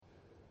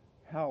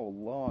how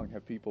long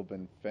have people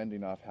been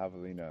fending off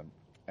javelina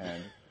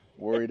and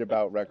worried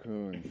about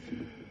raccoons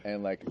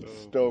and like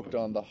stoked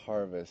on the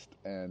harvest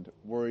and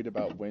worried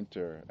about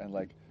winter and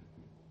like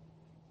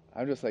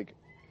I'm just like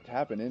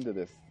tapping into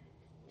this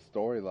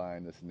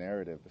storyline, this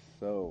narrative is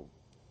so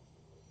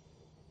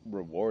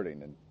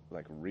rewarding and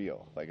like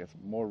real. Like it's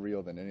more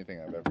real than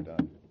anything I've ever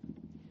done.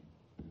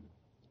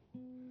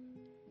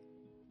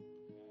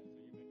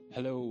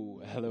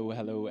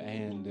 Hello,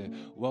 and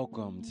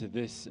welcome to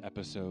this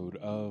episode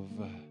of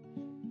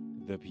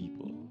The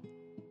People.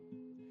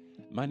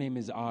 My name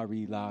is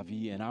Ary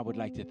Lavi, and I would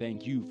like to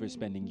thank you for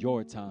spending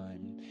your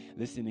time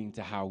listening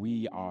to how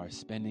we are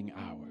spending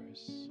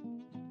ours.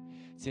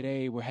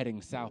 Today, we're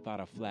heading south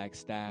out of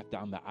Flagstaff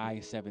down the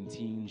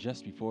I-17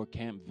 just before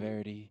Camp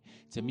Verde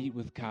to meet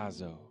with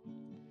Cazo,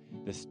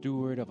 the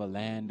steward of a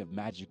land of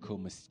magical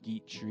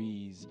mesquite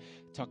trees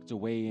tucked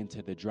away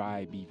into the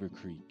dry Beaver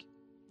Creek,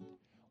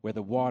 where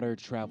the water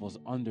travels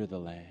under the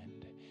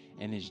land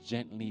and is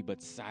gently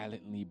but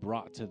silently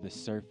brought to the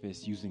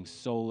surface using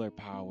solar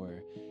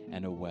power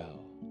and a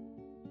well.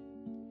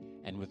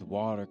 And with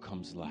water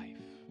comes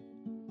life,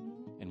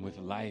 and with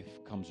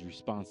life comes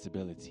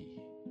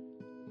responsibility.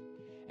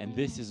 And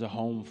this is a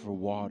home for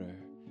water,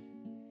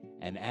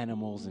 and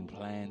animals and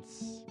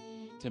plants,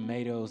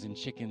 tomatoes and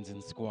chickens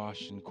and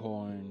squash and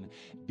corn,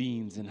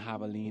 beans and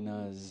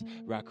javelinas,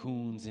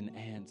 raccoons and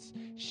ants,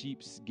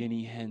 sheep's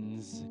guinea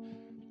hens,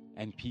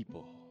 and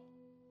people.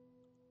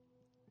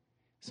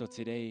 So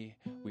today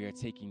we are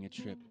taking a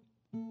trip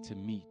to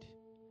meet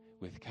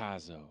with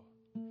Cazo,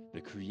 the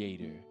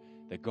creator,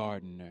 the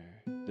gardener,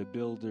 the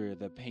builder,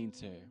 the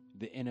painter,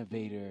 the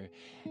innovator,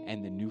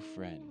 and the new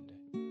friend.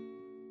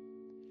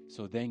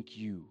 So thank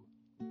you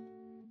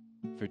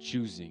for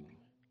choosing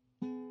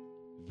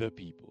The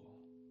People.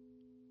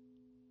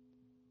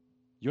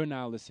 You're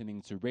now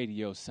listening to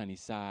Radio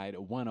Sunnyside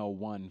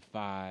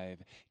 101.5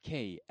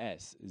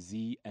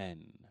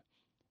 KSZN.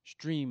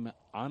 Stream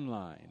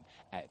online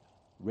at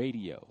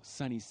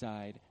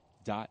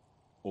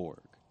radiosunnyside.org.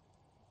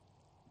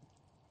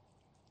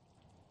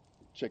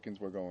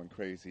 Chickens were going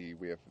crazy.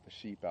 We have the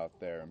sheep out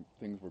there, and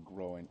things were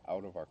growing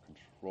out of our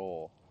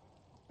control,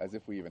 as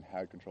if we even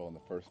had control in the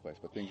first place.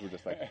 But things were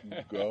just like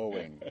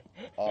going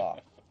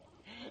off,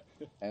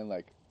 and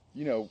like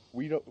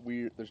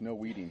there's no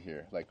weeding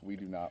here. Like we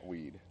do not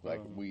weed. Like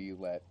we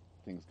let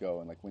things go,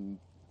 and like when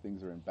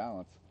things are in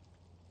balance,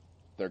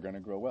 they're gonna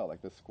grow well.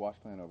 Like this squash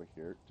plant over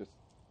here just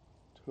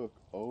took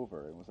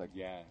over. It was like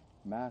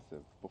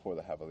massive before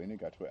the javelina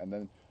got to it, and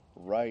then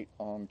right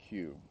on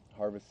cue,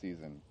 harvest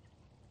season,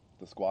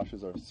 the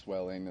squashes are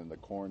swelling and the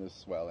corn is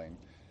swelling,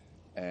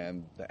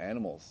 and the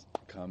animals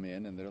come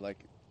in and they're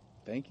like,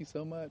 "Thank you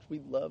so much. We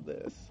love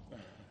this."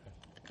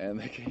 And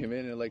they came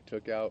in and like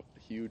took out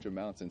huge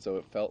amounts, and so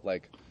it felt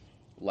like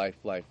life,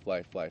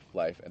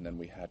 and then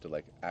we had to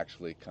like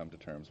actually come to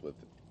terms with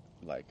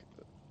like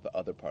the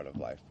other part of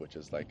life, which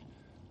is like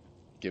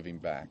giving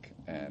back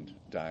and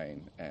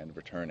dying and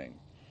returning.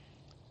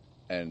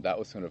 And that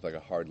was kind of like a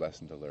hard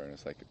lesson to learn.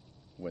 It's like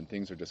when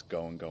things are just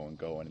going,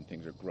 and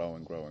things are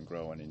growing,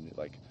 and you're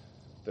like,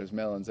 there's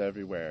melons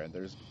everywhere, and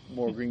there's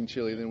more green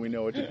chili than we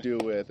know what to do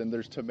with, and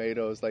there's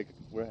tomatoes, like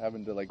we're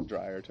having to like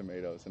dry our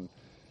tomatoes, and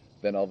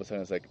then all of a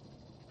sudden it's like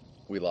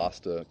we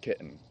lost a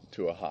kitten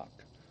to a hawk.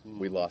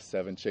 We lost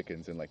 7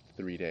 chickens in like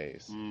 3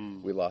 days.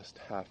 We lost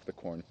half the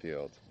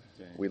cornfield.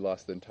 We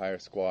lost the entire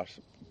squash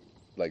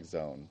like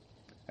zone.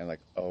 And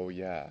like, oh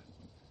yeah,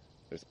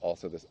 there's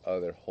also this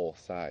other whole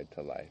side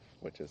to life,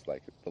 which is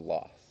like the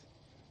loss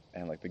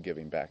and like the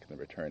giving back and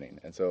the returning.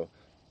 And so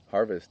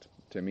harvest,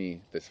 to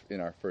me, this in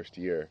our first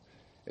year,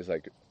 is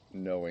like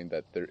knowing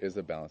that there is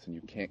a balance and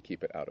you can't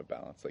keep it out of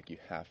balance. Like you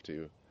have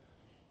to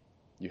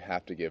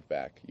give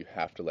back. You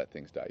have to let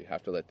things die. You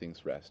have to let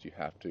things rest. You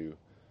have to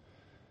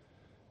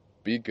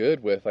be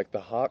good with like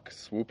the hawk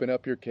swooping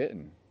up your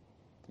kitten.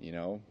 You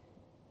know,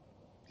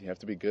 you have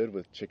to be good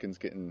with chickens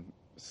getting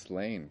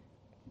slain.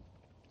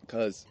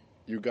 Because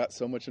you got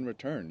so much in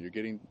return. You're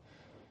getting,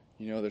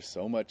 there's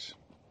so much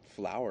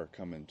flour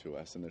coming to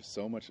us, and there's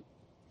so much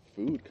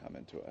food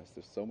coming to us.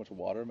 There's so much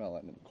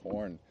watermelon and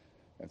corn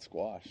and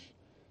squash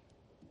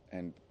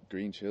and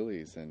green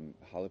chilies and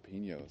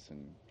jalapenos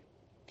and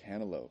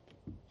cantaloupe.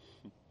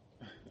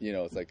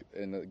 It's like,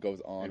 and it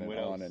goes on and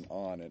on and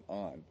on and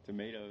on.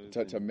 Tomatoes.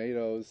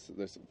 Tomatoes.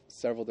 There's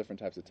several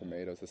different types of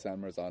tomatoes. The San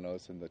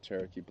Marzanos and the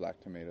Cherokee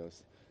black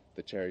tomatoes,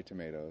 the cherry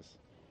tomatoes.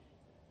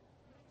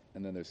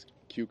 And then there's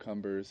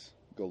cucumbers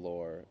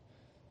galore.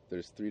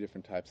 There's 3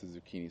 different types of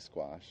zucchini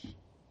squash.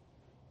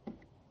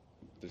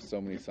 There's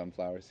so many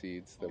sunflower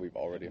seeds that we've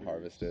already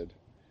harvested.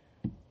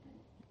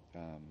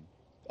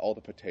 All the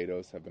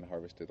potatoes have been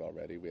harvested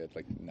already. We had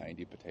like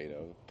 90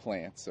 potato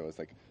plants, so it's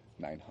like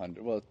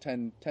 900. Well,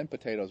 10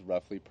 potatoes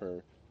roughly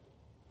per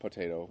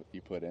potato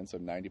you put in. So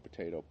 90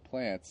 potato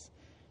plants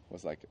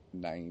was like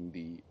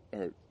 90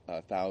 or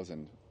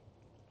 1,000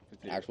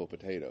 actual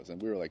potatoes,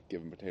 and we were like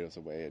giving potatoes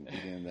away and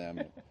eating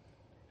them.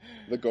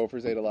 The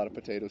gophers ate a lot of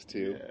potatoes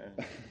too.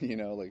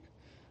 Yeah. Like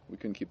we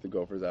couldn't keep the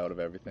gophers out of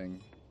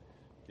everything.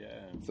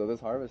 Yeah. So this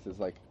harvest is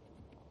like,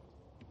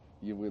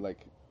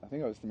 I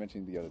think I was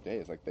mentioning the other day,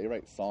 is like they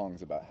write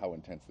songs about how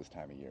intense this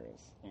time of year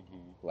is.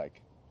 Mm-hmm.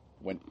 Like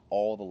when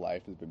all the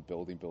life has been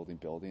building,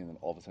 and then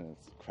all of a sudden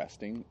it's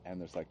cresting,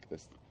 and there's like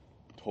this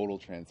total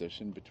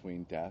transition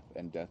between death,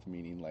 and death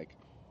meaning like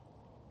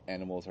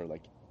animals are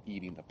like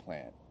eating the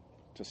plant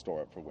to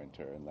store up for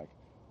winter, and like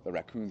the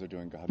raccoons are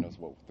doing God knows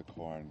what with the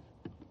corn,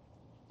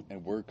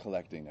 and we're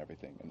collecting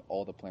everything, and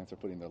all the plants are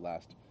putting their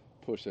last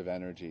push of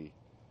energy,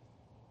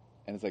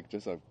 and it's like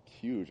just a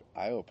huge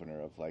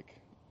eye-opener of like,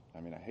 I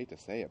mean, I hate to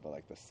say it, but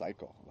like the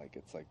cycle, like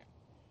it's like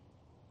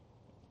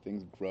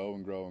things grow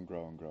and grow and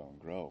grow and grow and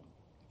grow.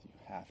 You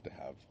have to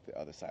have the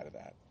other side of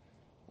that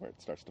where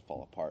it starts to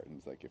fall apart, and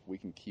it's like if we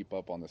can keep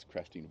up on this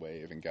cresting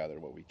wave and gather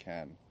what we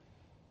can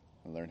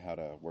and learn how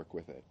to work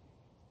with it,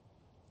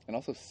 and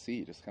also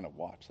just kind of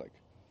watch like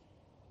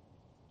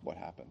what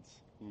happens.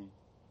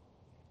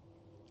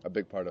 A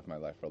big part of my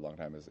life for a long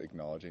time is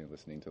acknowledging and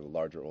listening to the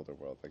larger, older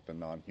world, like the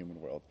non-human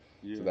world.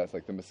 Yeah. So that's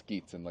like the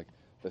mesquites and like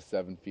the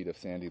 7 feet of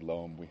sandy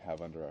loam we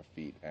have under our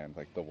feet, and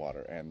like the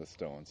water and the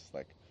stones.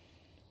 Like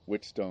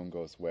which stone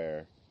goes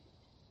where,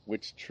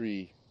 which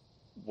tree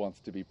wants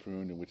to be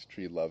pruned and which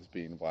tree loves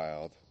being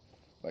wild.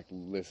 Like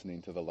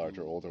listening to the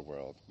larger, older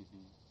world.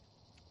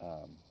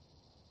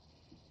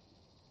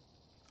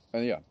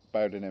 And yeah,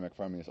 biodynamic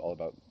farming is all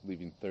about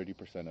leaving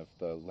 30% of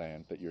the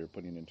land that you're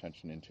putting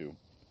intention into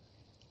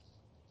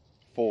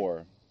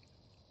for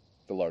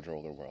the larger,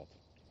 older world.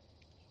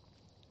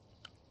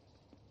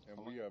 And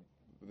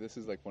this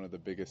is like one of the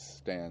biggest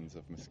stands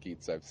of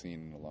mesquites I've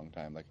seen in a long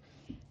time. Like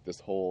this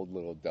whole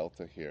little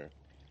delta here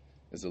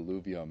is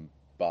alluvium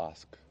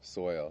bosque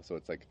soil, so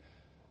it's like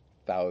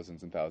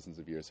thousands and thousands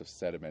of years of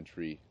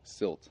sedimentary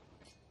silt.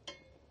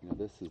 You know,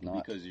 this is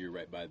not, because you're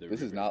right by the this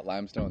river. is not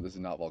limestone, this is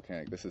not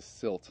volcanic, this is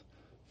silt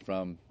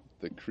from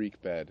the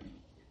creek bed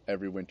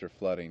every winter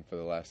flooding for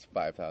the last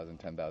 5,000,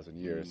 10,000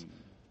 years,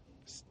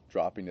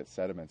 dropping its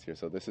sediments here.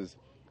 So this is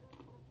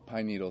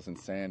pine needles and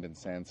sand and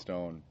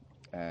sandstone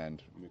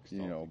and mixed,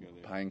 you know,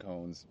 together. Pine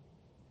cones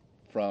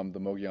from the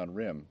Mogollon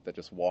Rim that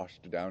just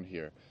washed down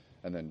here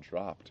and then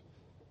dropped.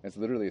 It's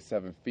literally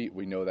 7 feet.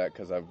 We know that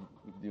because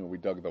we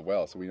dug the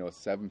well, so we know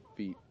 7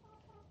 feet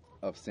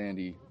of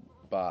sandy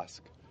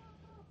bosque.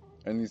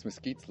 And these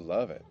mesquites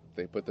love it.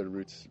 They put their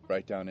roots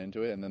right down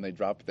into it, and then they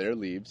drop their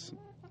leaves,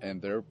 and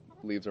their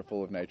leaves are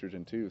full of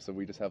nitrogen too. So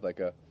we just have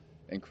like a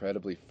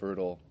incredibly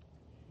fertile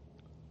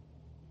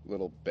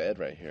little bed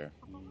right here.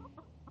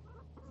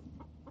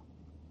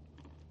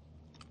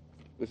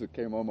 This is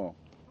K Momo.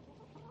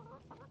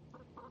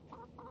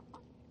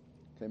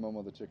 K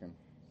Momo the chicken.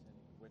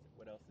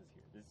 What else is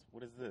here?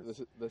 What is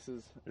this? This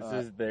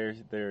is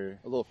their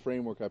a little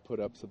framework I put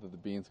up so that the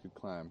beans could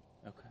climb.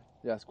 Okay.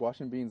 Yeah, squash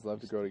and beans love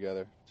to grow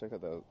together. Check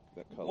out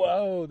that color.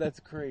 Whoa,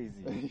 that's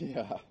crazy.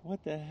 Yeah.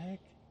 What the heck?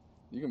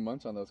 You can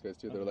munch on those guys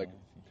too. They're like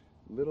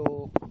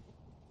little.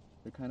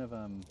 They're kind of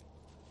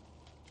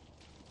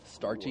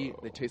starchy. Whoa.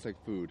 They taste like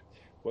food.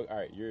 Well, all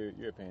right, you're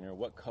a painter.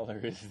 What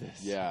color is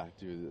this? Yeah,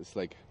 dude, it's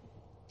like,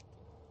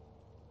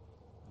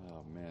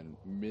 oh man,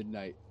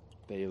 midnight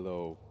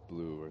phthalo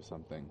blue or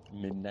something.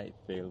 Midnight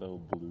phthalo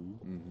blue.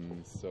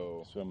 Mm-hmm.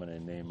 So I'm gonna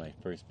name my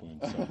firstborn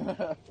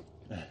son.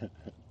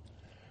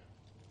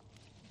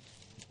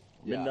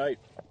 Midnight.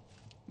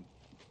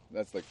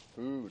 That's like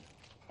food.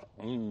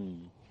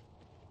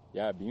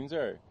 Yeah, beans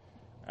are.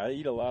 I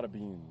eat a lot of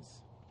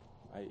beans.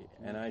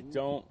 I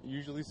don't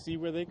usually see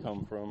where they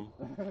come from.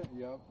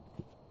 Yep.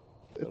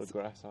 Little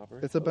grasshopper.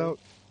 It's about,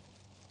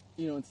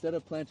 instead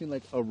of planting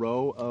like a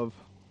row of,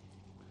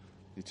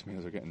 these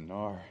tomatoes are getting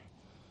gnar.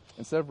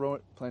 Instead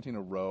of planting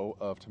a row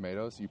of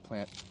tomatoes, you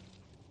plant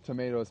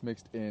tomatoes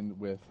mixed in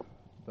with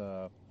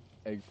the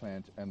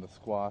eggplant and the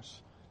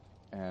squash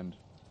and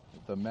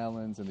the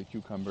melons and the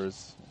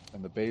cucumbers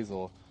and the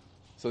basil.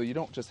 So you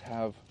don't just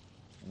have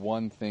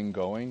one thing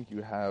going,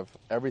 you have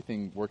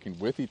everything working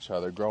with each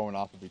other, growing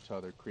off of each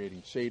other,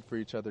 creating shade for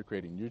each other,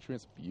 creating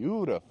nutrients.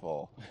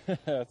 Beautiful.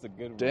 That's a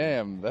good one.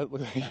 Damn, that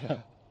looks like,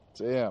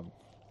 damn.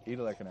 Eat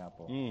it like an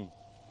apple.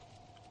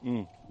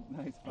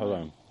 Nice. Hold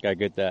on. Gotta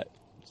get that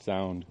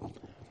sound.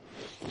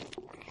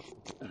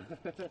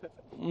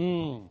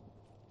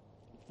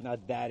 Now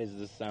that is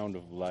the sound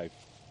of life.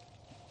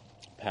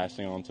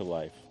 Passing on to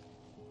life.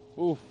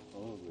 Oof.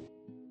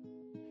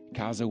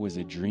 Cazo is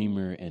a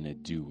dreamer and a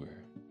doer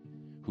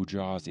who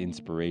draws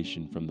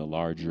inspiration from the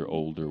larger,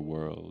 older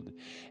world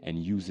and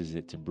uses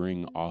it to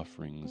bring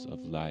offerings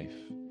of life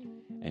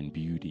and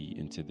beauty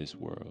into this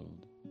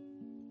world.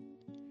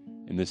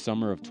 In the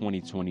summer of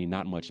 2020,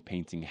 not much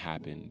painting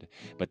happened,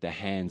 but the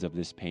hands of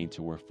this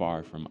painter were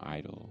far from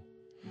idle.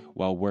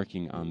 While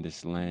working on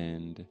this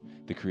land,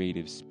 the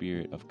creative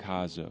spirit of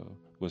Cazo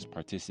was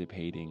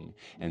participating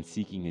and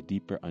seeking a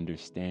deeper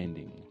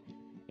understanding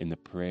in the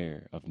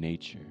prayer of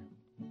nature.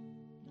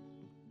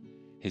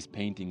 His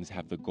paintings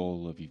have the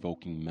goal of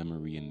evoking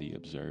memory in the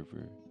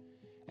observer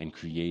and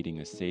creating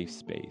a safe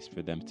space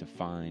for them to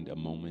find a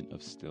moment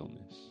of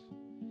stillness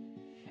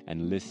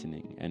and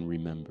listening and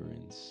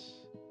remembrance.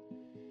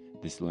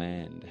 This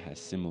land has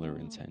similar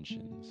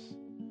intentions,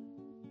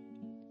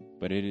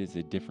 but it is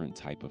a different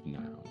type of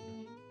noun.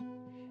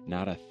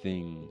 Not a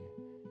thing,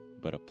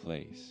 but a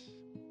place.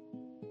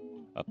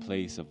 A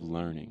place of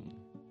learning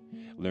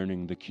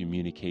the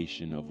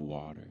communication of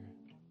water.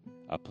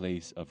 A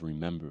place of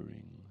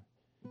remembering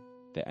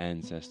the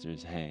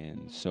ancestors'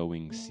 hands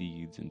sowing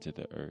seeds into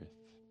the earth.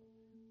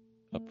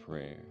 A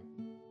prayer.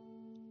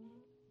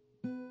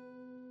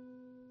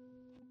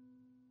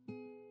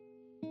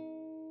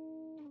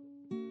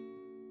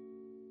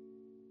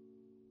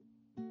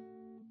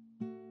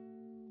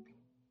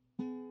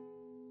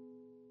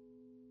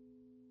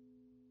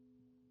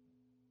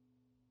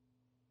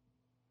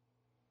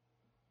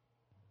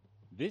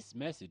 This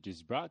message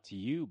is brought to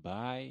you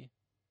by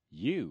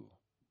you.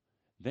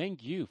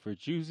 Thank you for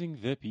choosing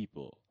the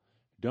people.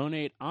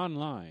 Donate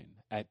online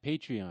at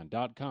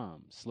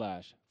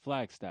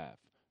patreon.com/Flagstaff.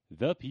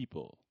 The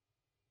people.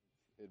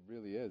 It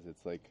really is.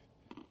 It's like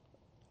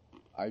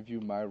I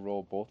view my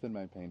role both in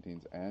my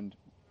paintings and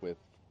with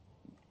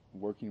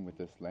working with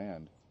this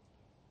land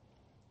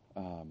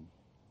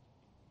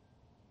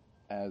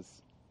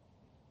as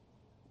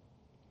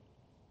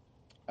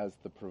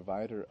the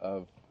provider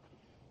of,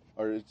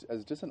 or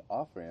as just an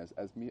offering,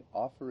 as me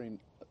offering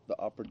the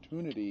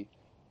opportunity,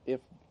 if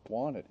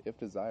wanted, if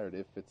desired,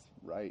 if it's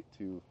right,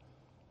 to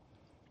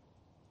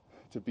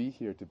be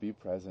here, to be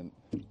present,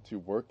 to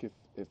work if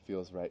it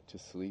feels right, to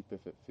sleep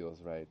if it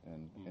feels right,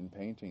 and in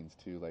paintings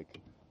to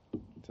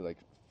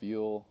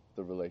feel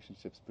the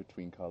relationships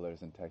between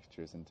colors and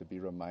textures, and to be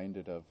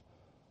reminded of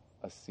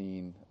a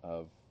scene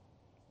of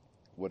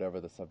whatever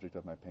the subject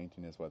of my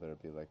painting is, whether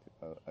it be like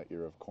a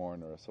ear of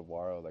corn or a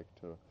saguaro, like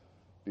to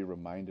be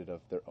reminded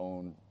of their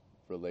own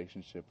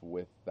relationship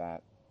with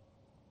that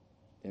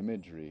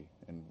imagery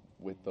and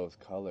with those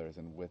colors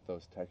and with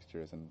those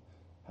textures, and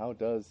how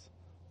does,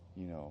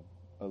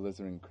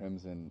 alizarin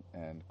crimson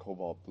and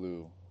cobalt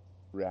blue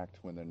react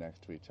when they're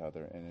next to each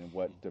other, and in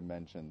what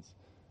dimensions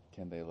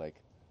can they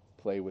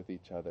play with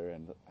each other,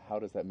 and how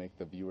does that make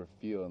the viewer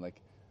feel? And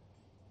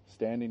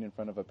standing in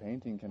front of a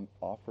painting can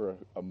offer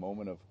a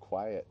moment of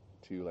quiet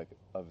to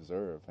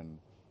observe. And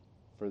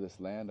for this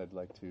land, I'd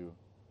like to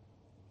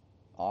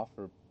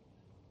offer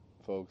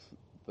folks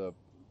the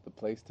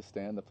place to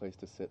stand, the place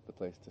to sit, the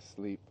place to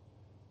sleep,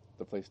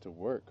 the place to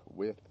work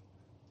with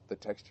the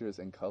textures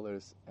and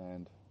colors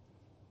and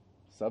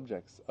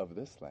subjects of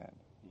this land,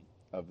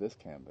 of this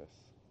canvas,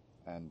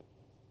 and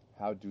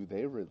how do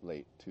they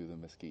relate to the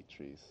mesquite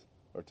trees,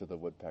 or to the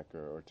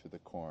woodpecker, or to the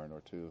corn,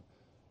 or to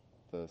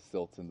the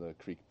silts in the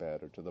creek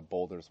bed, or to the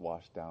boulders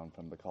washed down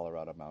from the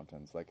Colorado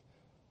mountains.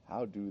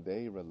 How do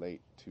they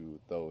relate to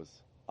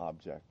those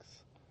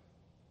objects?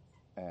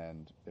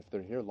 And if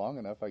they're here long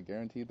enough, I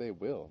guarantee they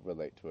will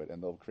relate to it, and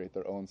they'll create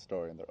their own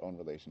story and their own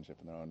relationship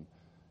and their own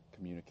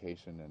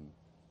communication and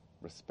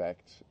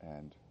respect,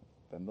 and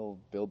then they'll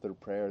build their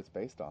prayers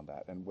based on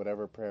that, and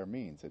whatever prayer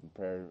means. And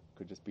prayer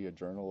could just be a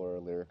journal or a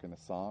lyric in a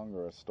song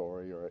or a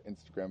story or an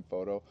Instagram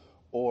photo,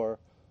 or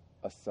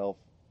a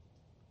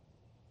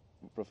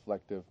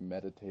self-reflective,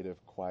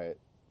 meditative, quiet,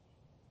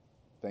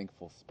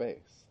 thankful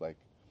space.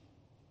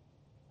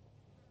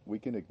 We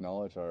can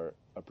acknowledge our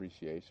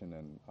appreciation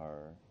and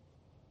our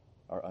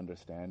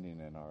understanding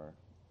and our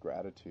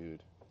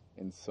gratitude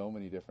in so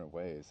many different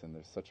ways, and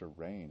there's such a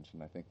range,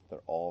 and I think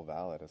they're all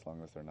valid as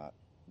long as they're not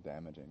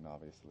damaging,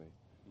 obviously.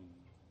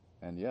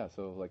 And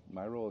so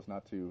my role is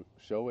not to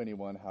show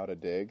anyone how to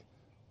dig,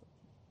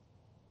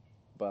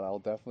 but I'll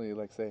definitely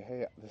say,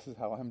 hey, this is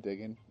how I'm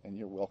digging, and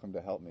you're welcome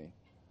to help me.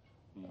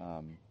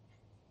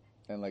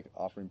 And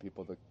offering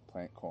people to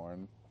plant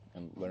corn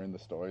and learn the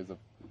stories of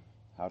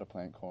how to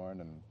plant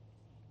corn, and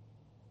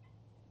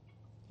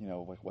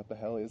what the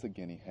hell is a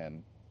guinea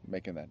hen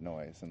making that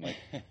noise, and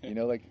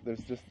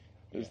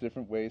there's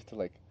different ways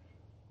to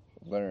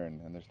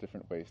learn, and there's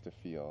different ways to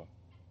feel,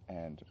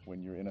 and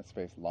when you're in a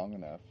space long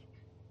enough,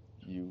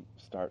 you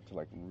start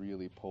to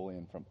really pull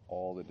in from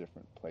all the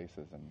different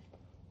places and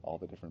all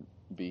the different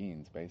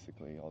beings,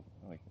 basically, all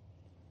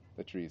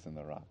the trees and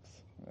the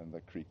rocks and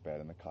the creek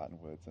bed and the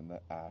cottonwoods and the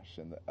ash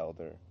and the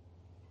elder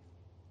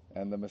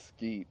and the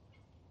mesquite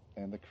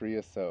and the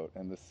creosote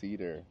and the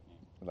cedar,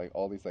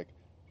 all these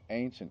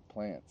ancient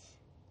plants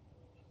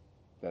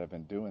that have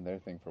been doing their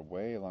thing for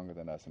way longer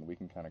than us, and we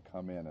can kind of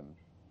come in and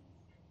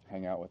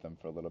hang out with them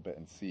for a little bit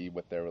and see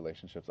what their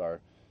relationships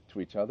are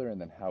to each other, and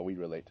then how we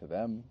relate to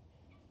them.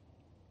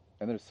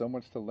 And there's so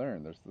much to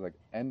learn. There's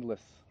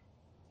endless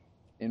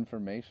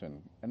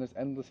information, and there's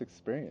endless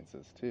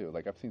experiences too.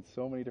 I've seen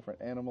so many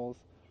different animals.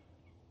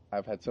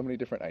 I've had so many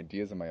different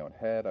ideas in my own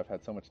head. I've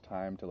had so much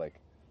time to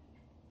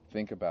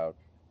think about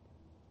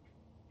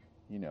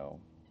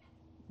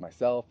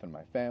myself and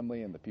my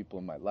family and the people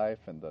in my life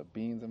and the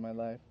beings in my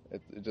life.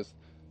 It just,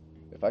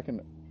 if I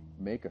can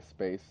make a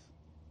space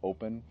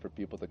open for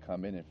people to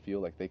come in and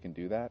feel like they can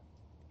do that,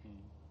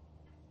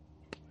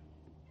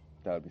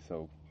 that would be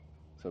so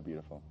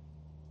beautiful.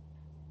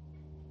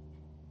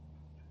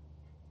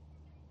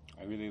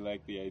 I really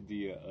like the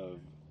idea of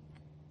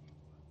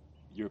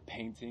your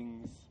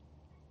paintings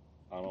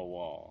on a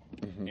wall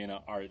in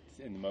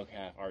the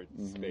mocap art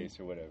space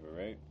or whatever,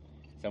 right?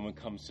 Someone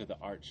comes to the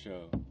art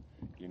show,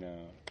 you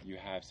know, you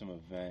have some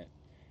event,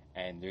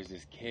 and there's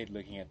this kid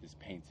looking at this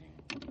painting,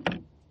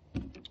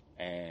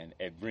 and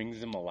it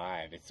brings him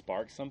alive. It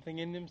sparks something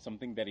in him,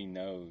 something that he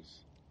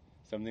knows,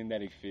 something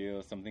that he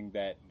feels, something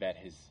that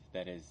his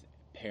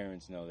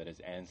parents know, that his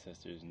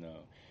ancestors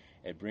know.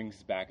 It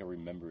brings back a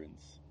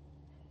remembrance.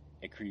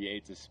 It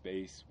creates a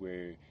space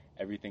where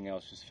everything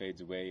else just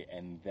fades away,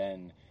 and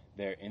then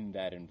they're in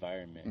that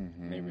environment,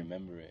 and they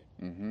remember it.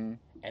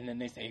 And then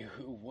they say,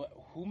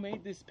 who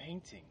made this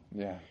painting?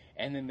 Yeah.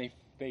 And then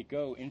they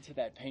go into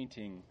that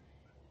painting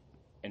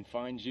and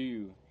find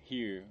you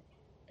here,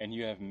 and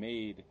you have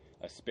made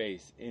a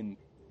space in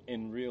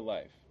real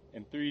life,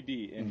 in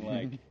 3D, in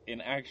like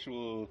in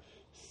actual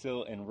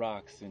silt and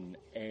rocks and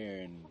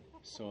air and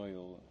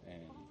soil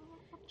and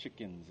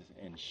chickens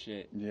and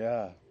shit.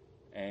 Yeah.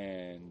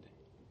 And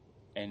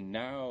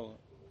now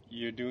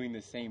you're doing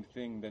the same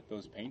thing that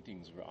those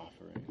paintings were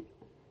offering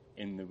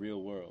in the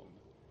real world.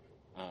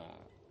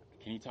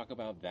 Can you talk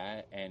about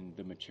that and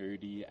the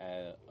maturity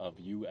of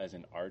you as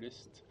an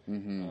artist,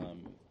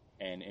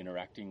 and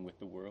interacting with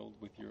the world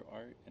with your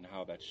art, and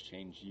how that's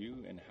changed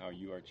you and how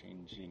you are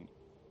changing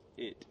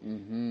it?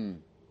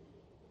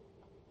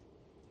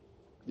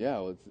 Yeah,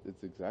 well,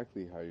 it's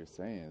exactly how you're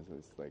saying.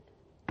 It's like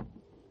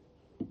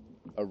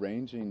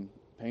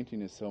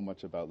painting is so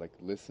much about like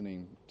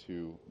listening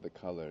to the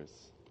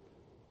colors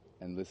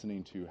and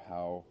listening to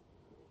how,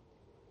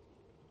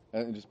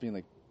 and just being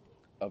like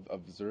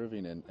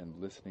observing and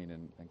listening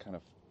and kind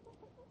of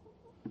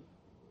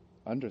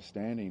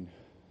understanding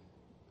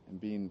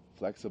and being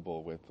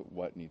flexible with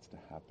what needs to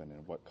happen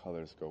and what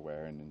colors go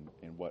where and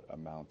in what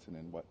amounts and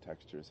in what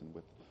textures and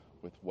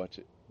with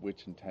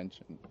which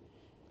intention,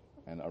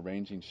 and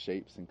arranging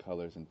shapes and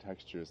colors and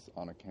textures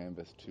on a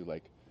canvas to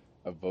like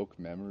evoke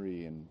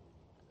memory and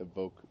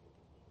evoke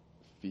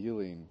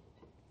feeling,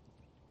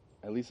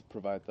 at least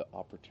provide the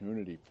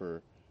opportunity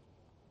for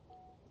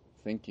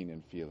thinking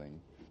and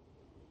feeling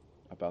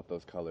about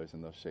those colors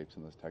and those shapes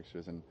and those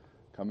textures, and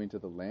coming to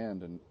the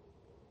land and,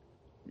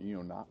 you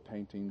know, not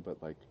painting but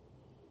like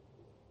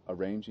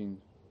arranging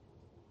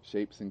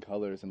shapes and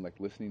colors and like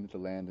listening to the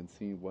land and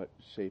seeing what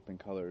shape and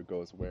color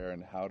goes where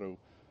and how to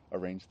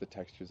arrange the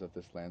textures of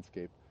this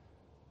landscape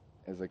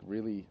is like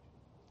really,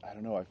 I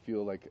don't know, I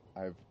feel like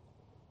I've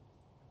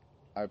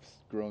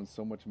grown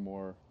so much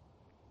more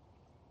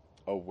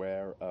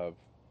aware of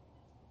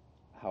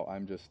how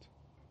I'm just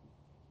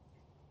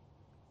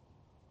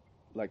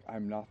like,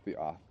 I'm not the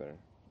author.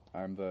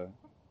 I'm the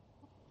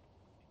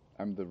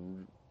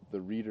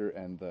reader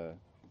and the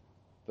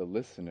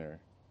listener,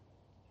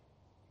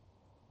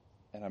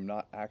 and I'm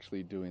not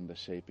actually doing the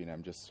shaping.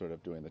 I'm just sort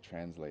of doing the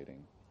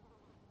translating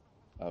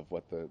of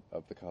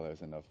the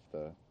colors and of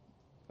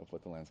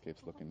what the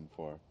landscape's looking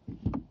for.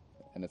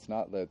 And it's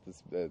not that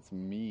it's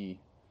me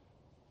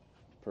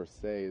per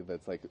se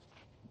that's like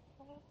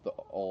the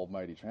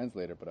almighty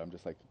translator, but I'm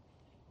just like,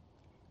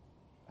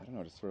 I don't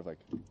know, just sort of like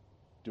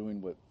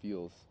doing what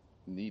feels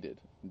needed,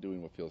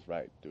 doing what feels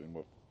right, doing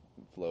what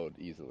flowed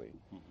easily.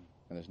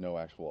 And there's no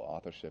actual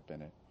authorship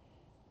in it.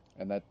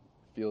 And that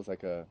feels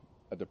like a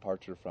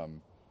departure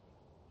from,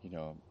 you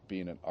know,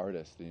 being an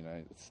artist. You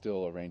know, it's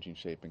still arranging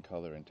shape and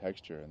color and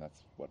texture, and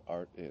that's what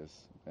art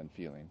is, and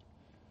feeling.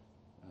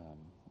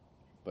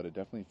 But it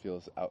definitely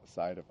feels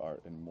outside of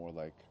art and more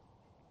like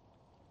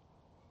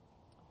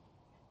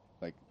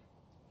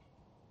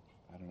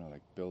I don't know,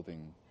 like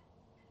building.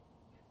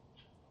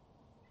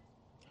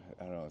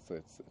 I don't know. It's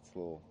a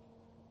little.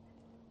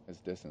 It's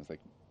distance, like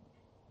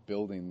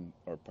building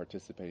or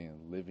participating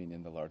and living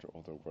in the larger,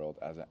 older world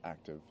as an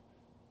active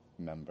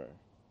member,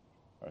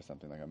 or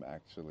something. Like I'm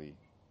actually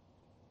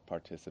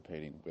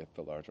participating with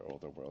the larger,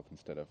 older world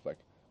instead of like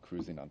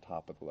cruising on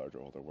top of the larger,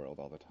 older world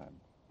all the time.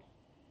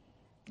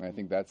 And I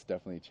think that's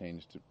definitely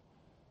changed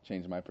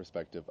my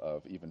perspective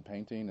of even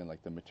painting and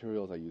like the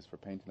materials I use for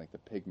painting, like the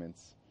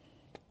pigments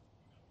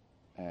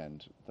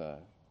and the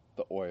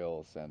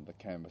oils and the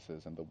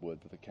canvases and the wood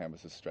that the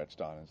canvas is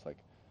stretched on. It's like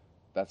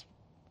that's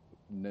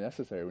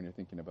necessary when you're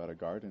thinking about a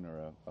garden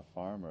or a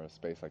farm or a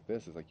space like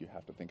this. Is like you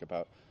have to think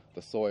about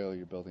the soil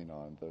you're building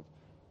on,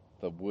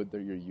 the wood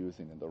that you're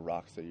using and the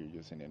rocks that you're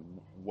using, and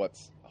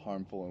what's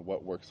harmful and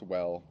what works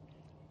well.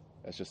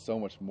 It's just so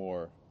much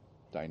more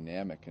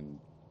dynamic and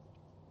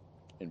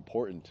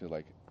important to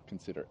like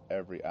consider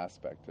every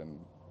aspect, and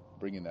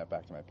bringing that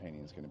back to my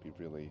painting is going to be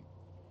really,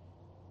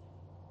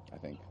 I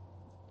think,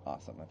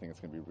 awesome. I think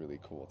it's going to be really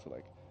cool to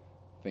like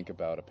think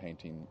about a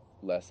painting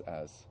less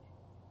as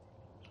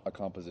a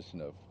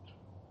composition of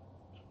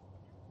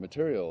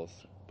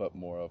materials, but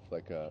more of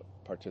like a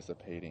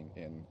participating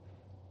in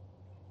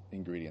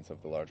ingredients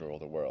of the larger,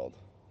 older world.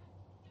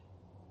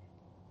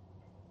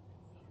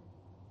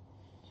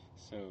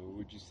 So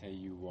would you say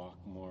you walk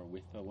more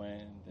with the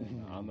land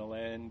than on the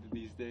land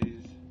these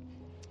days?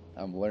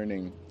 I'm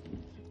learning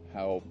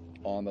how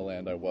on the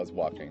land I was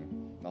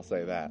walking. I'll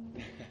say that.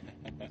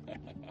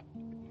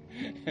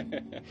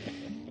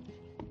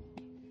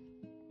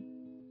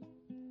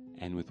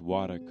 And with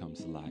water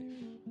comes life.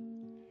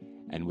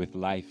 And with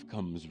life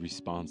comes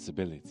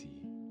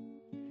responsibility.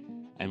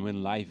 And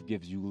when life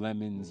gives you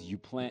lemons, you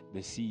plant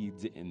the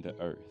seeds in the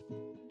earth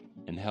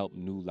and help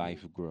new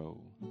life grow.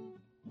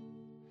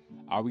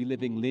 Are we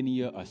living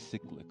linear or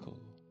cyclical?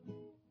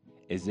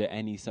 Is there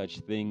any such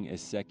thing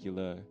as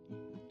secular,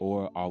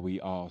 or are we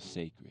all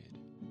sacred?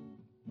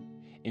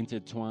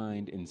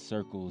 Intertwined in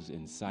circles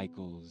and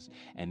cycles,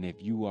 and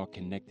if you are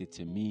connected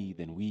to me,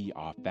 then we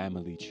are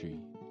family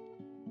tree.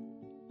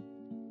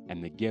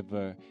 And the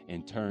giver,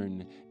 in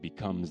turn,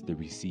 becomes the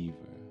receiver.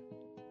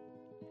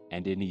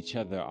 And in each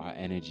other our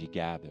energy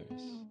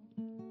gathers.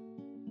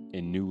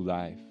 In new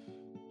life,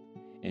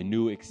 in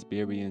new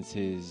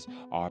experiences,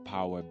 our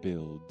power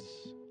builds.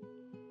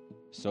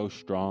 So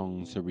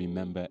strong to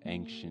remember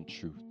ancient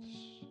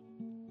truths.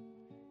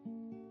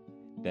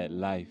 That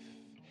life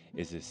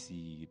is a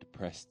seed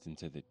pressed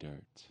into the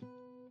dirt.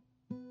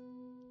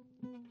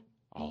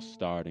 All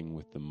starting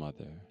with the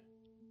mother,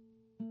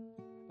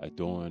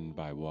 adorned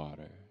by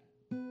water,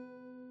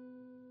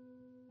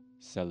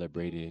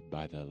 celebrated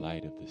by the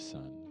light of the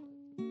sun.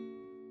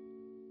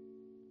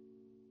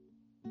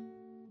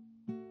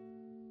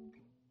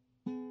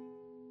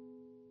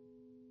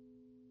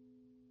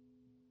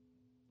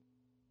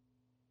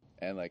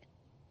 And like,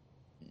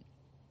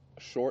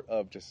 short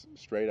of just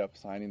straight up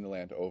signing the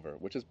land over,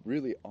 which is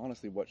really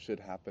honestly what should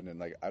happen, and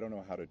like I don't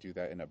know how to do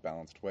that in a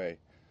balanced way,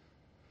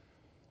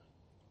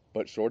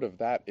 but short of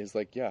that is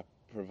like, yeah,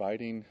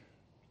 providing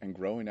and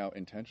growing out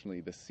intentionally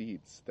the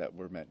seeds that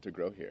were meant to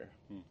grow here,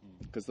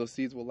 because those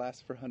seeds will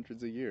last for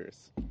hundreds of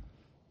years,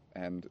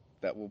 and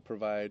that will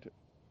provide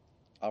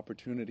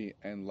opportunity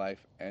and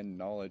life and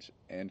knowledge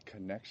and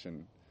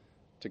connection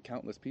to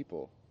countless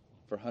people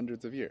for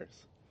hundreds of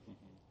years.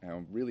 And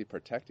I'm really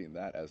protecting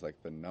that as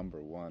like the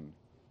number one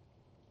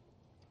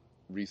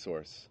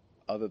resource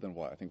other than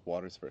water. I think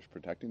water's first.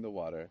 Protecting the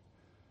water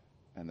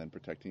and then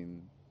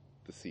protecting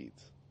the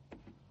seeds.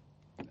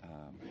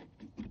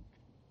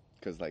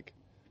 Because like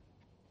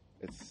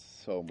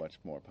it's so much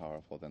more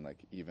powerful than like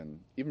even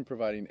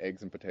providing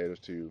eggs and potatoes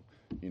to,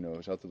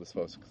 shelterless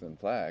folks in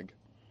Flag.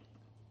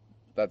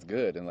 That's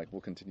good, and like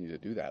we'll continue to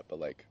do that. But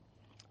like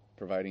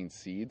providing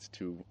seeds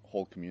to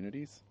whole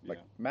communities, like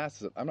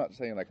massive. I'm not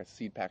saying like a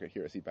seed packet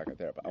here, a seed packet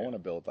there, but I want to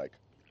build like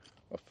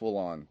a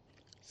full-on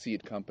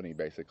seed company,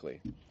 basically,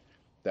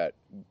 that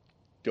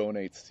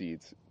donates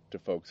seeds to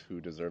folks who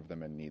deserve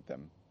them and need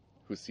them,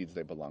 whose seeds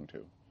they belong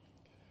to,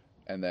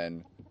 and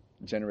then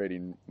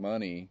generating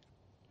money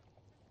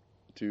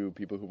to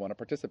people who want to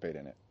participate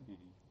in it.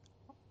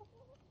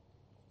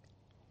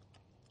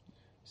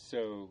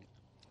 So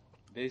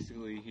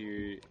basically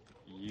here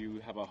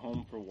you have a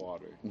home for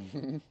water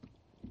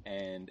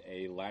and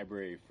a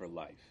library for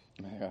life.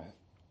 Yeah.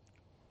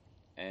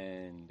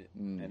 And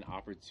an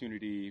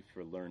opportunity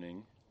for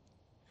learning,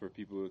 for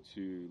people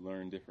to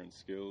learn different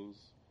skills,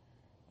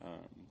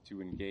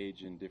 to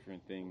engage in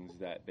different things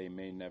that they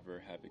may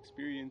never have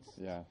experienced.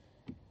 Yeah.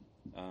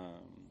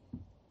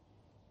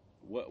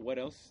 What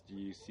else do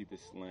you see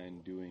this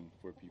land doing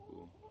for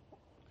people?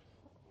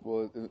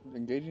 Well,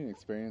 engaging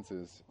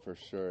experiences for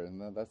sure,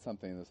 and that's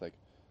something that's like,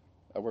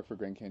 I work for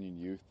Grand Canyon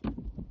Youth,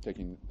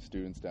 taking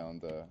students down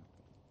the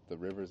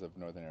rivers of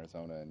northern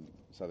Arizona and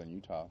southern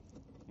Utah,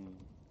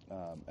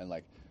 and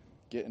like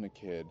getting a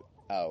kid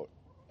out,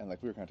 and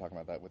like we were kind of talking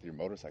about that with your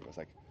motorcycle. It's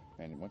like,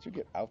 man, once you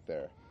get out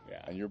there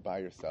and you're by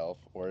yourself,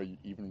 or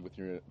even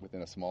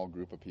within a small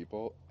group of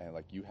people, and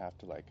like you have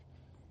to like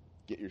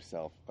get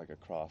yourself like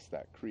across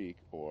that creek,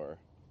 or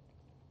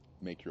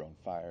make your own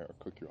fire, or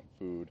cook your own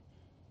food,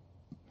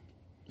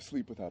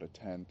 sleep without a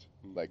tent,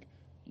 like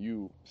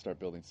you start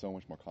building so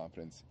much more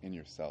confidence in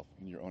yourself,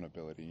 in your own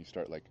ability. You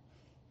start like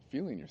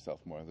feeling yourself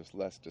more. There's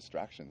less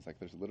distractions. Like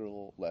there's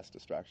literal less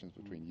distractions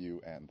between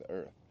you and the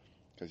earth,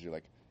 because you're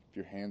like, if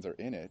your hands are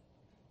in it,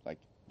 like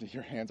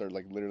your hands are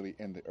like literally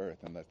in the earth,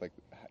 and that's like,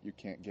 you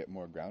can't get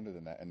more grounded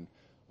than that. And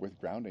with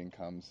grounding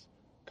comes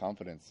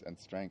confidence and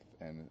strength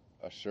and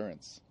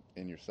assurance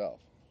in yourself.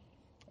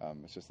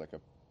 It's just like a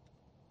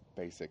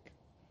basic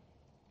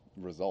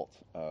result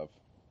of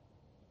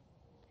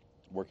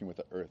working with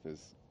the earth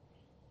is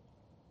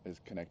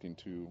connecting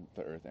to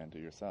the earth and to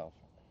yourself.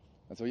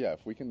 And so yeah,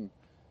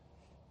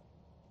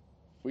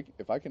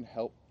 if I can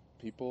help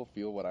people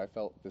feel what I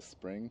felt this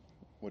spring,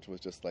 which was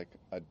just like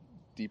a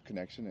deep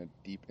connection, a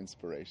deep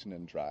inspiration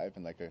and drive,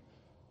 and like a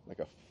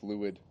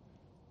fluid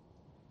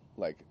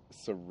like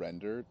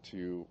surrender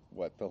to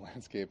what the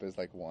landscape is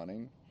like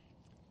wanting,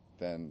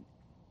 then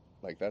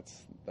like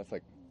that's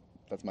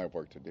my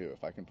work to do.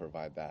 If I can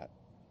provide that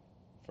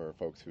for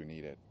folks who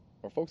need it,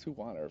 or folks who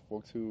want it, or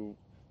folks who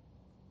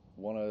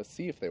want to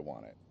see if they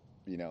want it,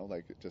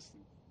 like just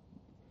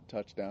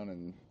touch down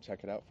and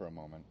check it out for a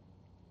moment,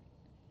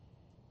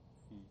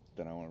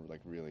 then I want to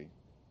like really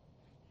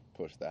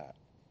push that,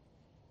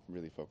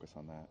 really focus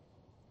on that.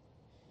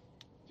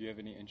 Do you have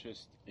any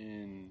interest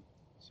in,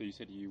 so you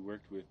said you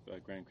worked with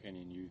Grand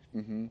Canyon Youth.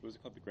 Mm-hmm. What was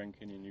it called, the Grand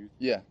Canyon Youth?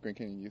 Yeah, Grand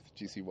Canyon Youth,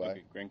 GCY.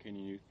 Okay, Grand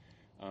Canyon Youth.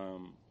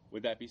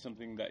 would that be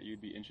something that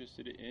you'd be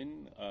interested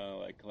in,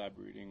 like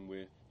collaborating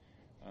with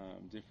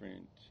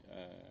different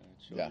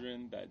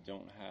children that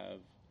don't have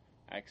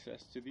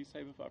access to these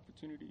type of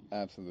opportunities?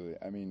 Absolutely.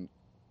 I mean,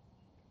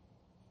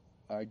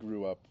 I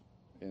grew up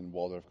in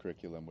Waldorf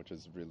curriculum, which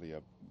is really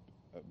a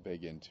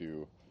big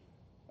into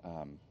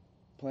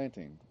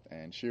planting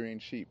and shearing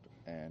sheep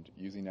and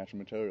using natural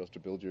materials to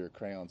build your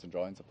crayons and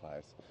drawing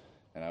supplies.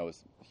 And I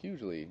was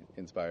hugely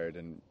inspired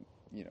and,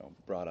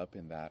 brought up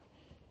in that.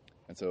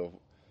 And so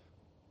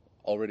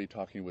already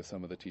talking with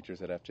some of the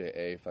teachers at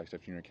FJA,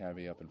 Flagstaff Junior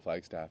Academy up in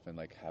Flagstaff, and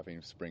like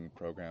having spring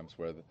programs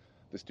where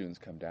the students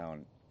come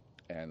down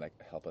and like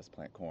help us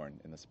plant corn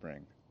in the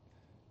spring.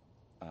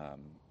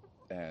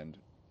 And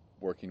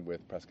working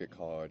with Prescott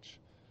College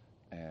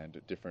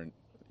and different,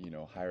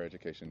 higher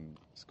education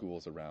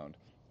schools around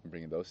and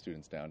bringing those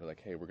students down to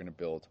like, hey, we're going to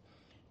build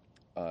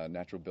a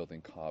natural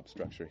building cob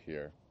structure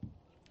here.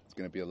 It's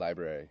going to be a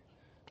library.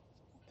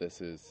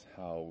 This is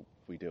how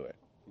we do it.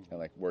 And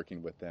like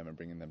working with them and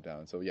bringing them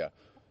down. So yeah,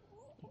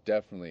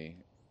 definitely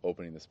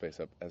opening the space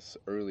up as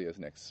early as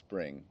next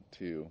spring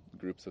to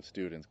groups of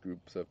students,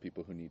 groups of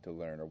people who need to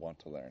learn or want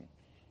to learn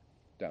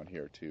down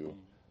here to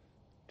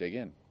dig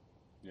in,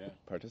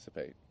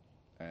 participate.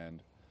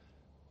 And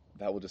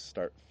that will just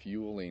start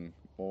fueling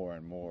more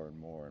and more and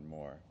more and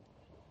more.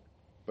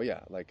 But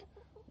yeah, like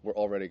we're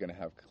already going to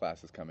have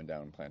classes coming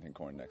down and planting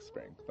corn next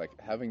spring. Like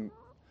having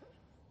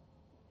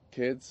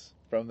kids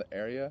from the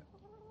area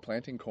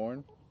planting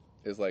corn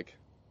is like,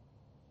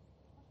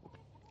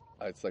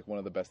 it's like one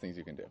of the best things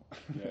you can do.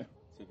 Yeah,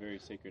 it's a very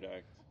sacred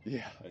act.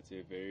 Yeah. It's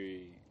a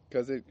very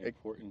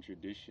important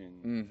tradition.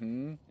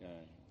 Mm-hmm.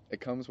 It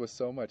comes with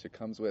so much. It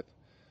comes with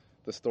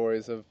the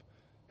stories of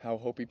how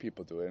Hopi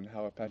people do it and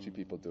how Apache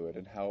people do it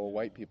and how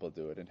white people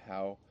do it and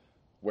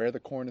where the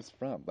corn is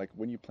from. Like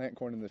when you plant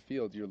corn in the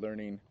field, you're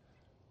learning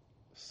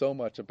so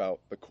much about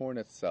the corn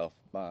itself,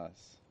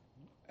 mas,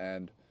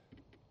 and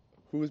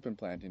who's been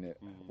planting it,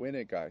 when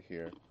it got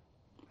here,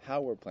 how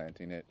we're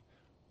planting it,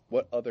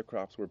 what other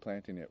crops we're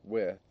planting it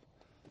with,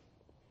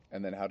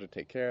 and then how to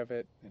take care of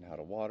it and how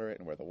to water it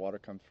and where the water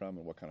comes from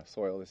and what kind of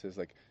soil this is.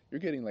 Like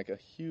you're getting like a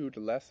huge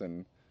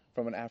lesson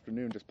from an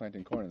afternoon just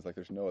planting corn. It's like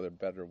there's no other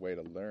better way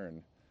to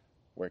learn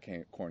where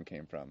corn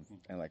came from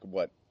and like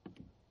what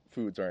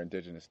foods are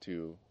indigenous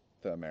to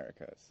the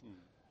Americas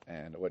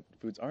and what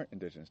foods aren't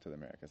indigenous to the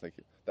Americas. Like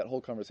that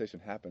whole conversation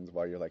happens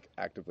while you're like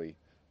actively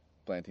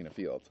planting a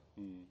field.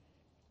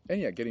 And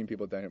yeah, getting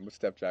people down here with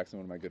Steph Jackson,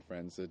 one of my good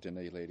friends, the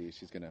Janae lady,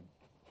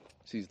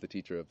 she's the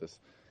teacher of this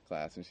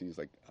class, and she's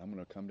like, I'm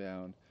going to come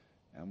down,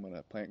 and I'm going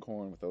to plant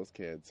corn with those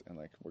kids, and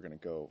like, we're going to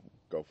go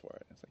for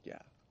it. And it's like, yeah,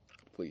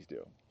 please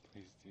do.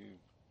 Please do.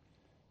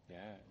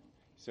 Yeah.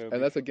 So.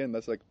 And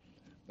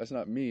that's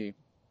not me,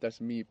 that's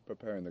me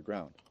preparing the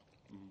ground.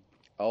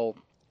 I'll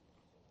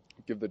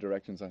give the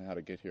directions on how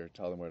to get here,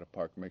 tell them where to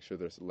park, make sure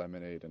there's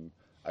lemonade and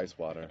ice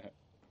water.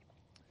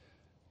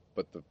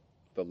 But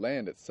the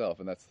land itself,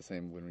 and that's the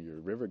same when you're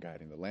river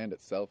guiding, the land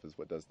itself is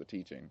what does the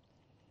teaching.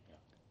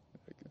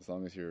 Like, as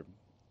long as you're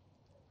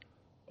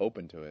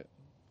open to it.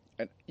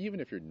 And even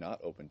if you're not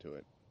open to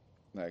it,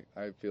 like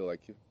I feel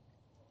like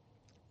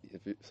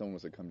if someone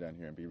was to come down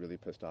here and be really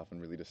pissed off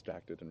and really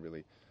distracted and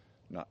really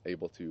not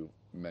able to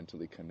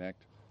mentally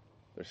connect,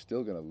 they're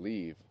still going to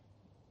leave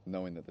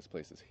knowing that this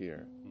place is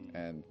here.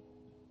 And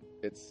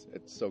it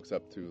soaks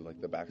up to like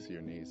the backs of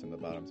your knees and the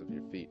bottoms of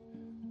your feet,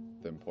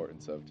 the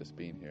importance of just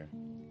being here.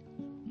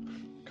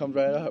 Comes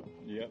right up.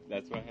 Yep,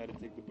 that's why I had to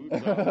take the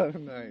boots off.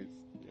 Nice.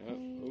 Yep.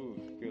 Ooh,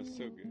 feels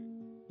so good.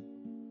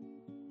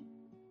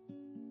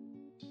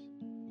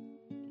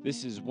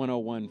 This is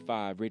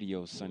 101.5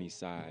 Radio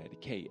Sunnyside,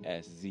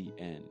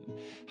 KSZN,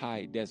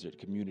 High Desert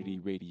Community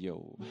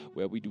Radio,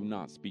 where we do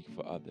not speak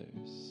for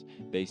others,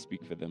 they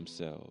speak for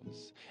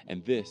themselves.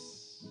 And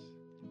this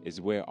is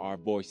where our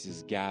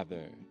voices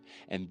gather,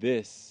 and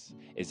this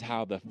is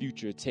how the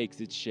future takes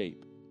its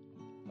shape.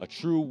 A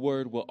true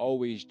word will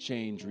always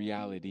change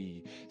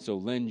reality, so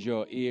lend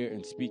your ear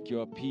and speak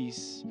your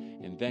piece,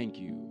 and thank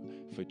you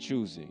for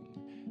choosing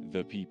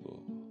the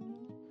people.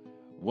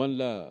 One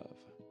love.